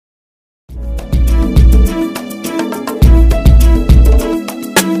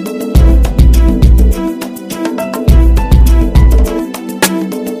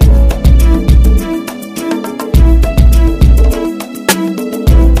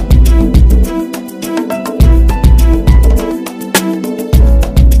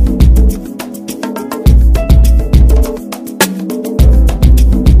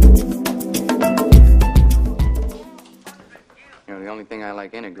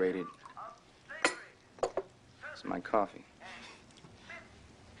dehydrated. It's my coffee.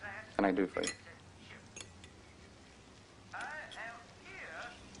 What can I do for you?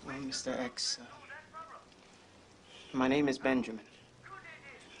 Well, Mr. X, my name is Benjamin.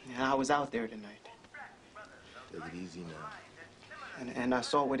 And I was out there tonight. Take it easy now. And I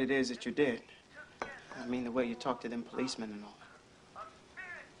saw what it is that you did. I mean, the way you talked to them policemen and all.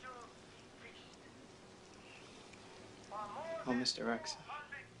 Oh, Mr. X,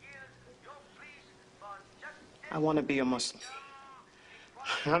 I want to be a Muslim.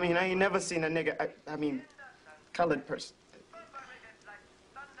 I mean, I ain't never seen a nigga, I mean, colored person,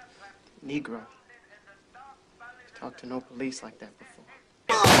 Negro, talk to no police like that before.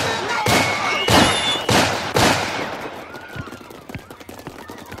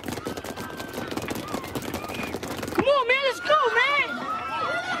 Come on, man, let's go, man!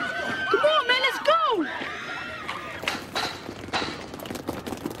 Come on, man, let's go!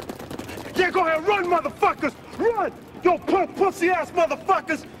 Yeah, go ahead, run, motherfuckers! Run! Yo, punk, pussy-ass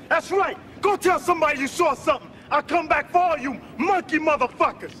motherfuckers! That's right! Go tell somebody you saw something! I'll come back for all you monkey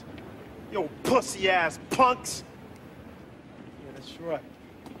motherfuckers! Yo, pussy-ass punks! Yeah, that's right.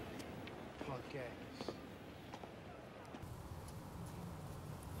 Punk-ass.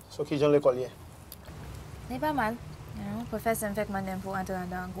 So, qui Jean l'école? N'est pas mal. You know, professeur me fait demander pour entrer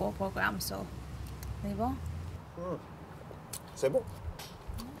dans un gros programme, so. C'est bon? C'est bon.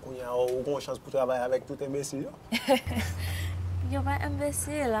 On a une chance pour travailler avec tout imbécile. You're my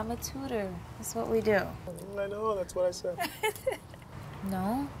imbecile. I'm a tutor. That's what we do. I know, that's what I said.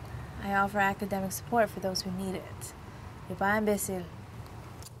 No, I offer academic support for those who need it. You're pas imbécile.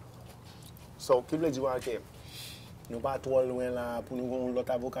 So, qui veut dire que nous pas trop loin là pour nous avoir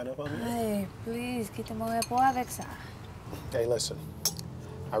l'autre avocat dans la famille? Hey, please, quitte-moi pas avec ça. Hey, listen.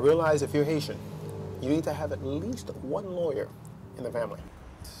 I realize if you're Haitian, you need to have at least one lawyer in the family.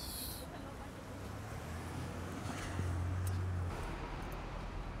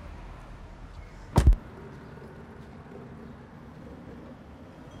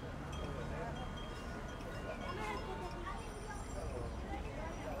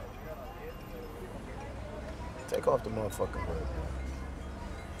 Take off the motherfucking hood.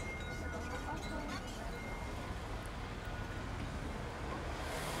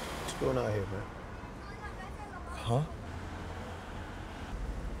 What you doing out here, man? Huh?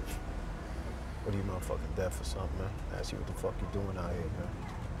 What are you motherfucking deaf or something, man? Ask you what the fuck you doing out here,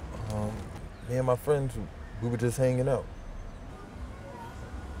 man. Me and my friends, we were just hanging out.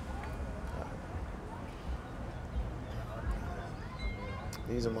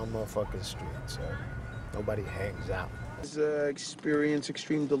 These are my motherfucking streets, sir. Nobody hangs out. He's experienced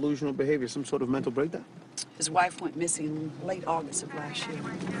extreme delusional behavior, some sort of mental breakdown. His wife went missing late August of last year.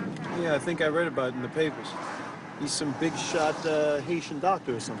 Yeah, I think I read about it in the papers. He's some big shot Haitian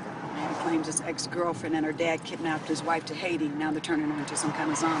doctor or something. He claims his ex-girlfriend and her dad kidnapped his wife to Haiti. Now they're turning her into some kind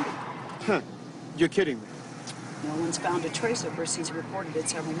of zombie. Huh. You're kidding me. No one's found a trace of her since he reported it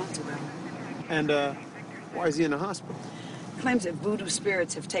several months ago. And why is he in the hospital? He claims that voodoo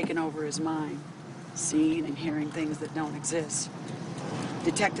spirits have taken over his mind, seeing and hearing things that don't exist.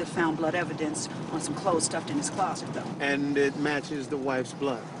 Detective found blood evidence on some clothes stuffed in his closet, though. And it matches the wife's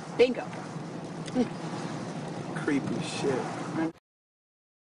blood. Bingo. Creepy shit. I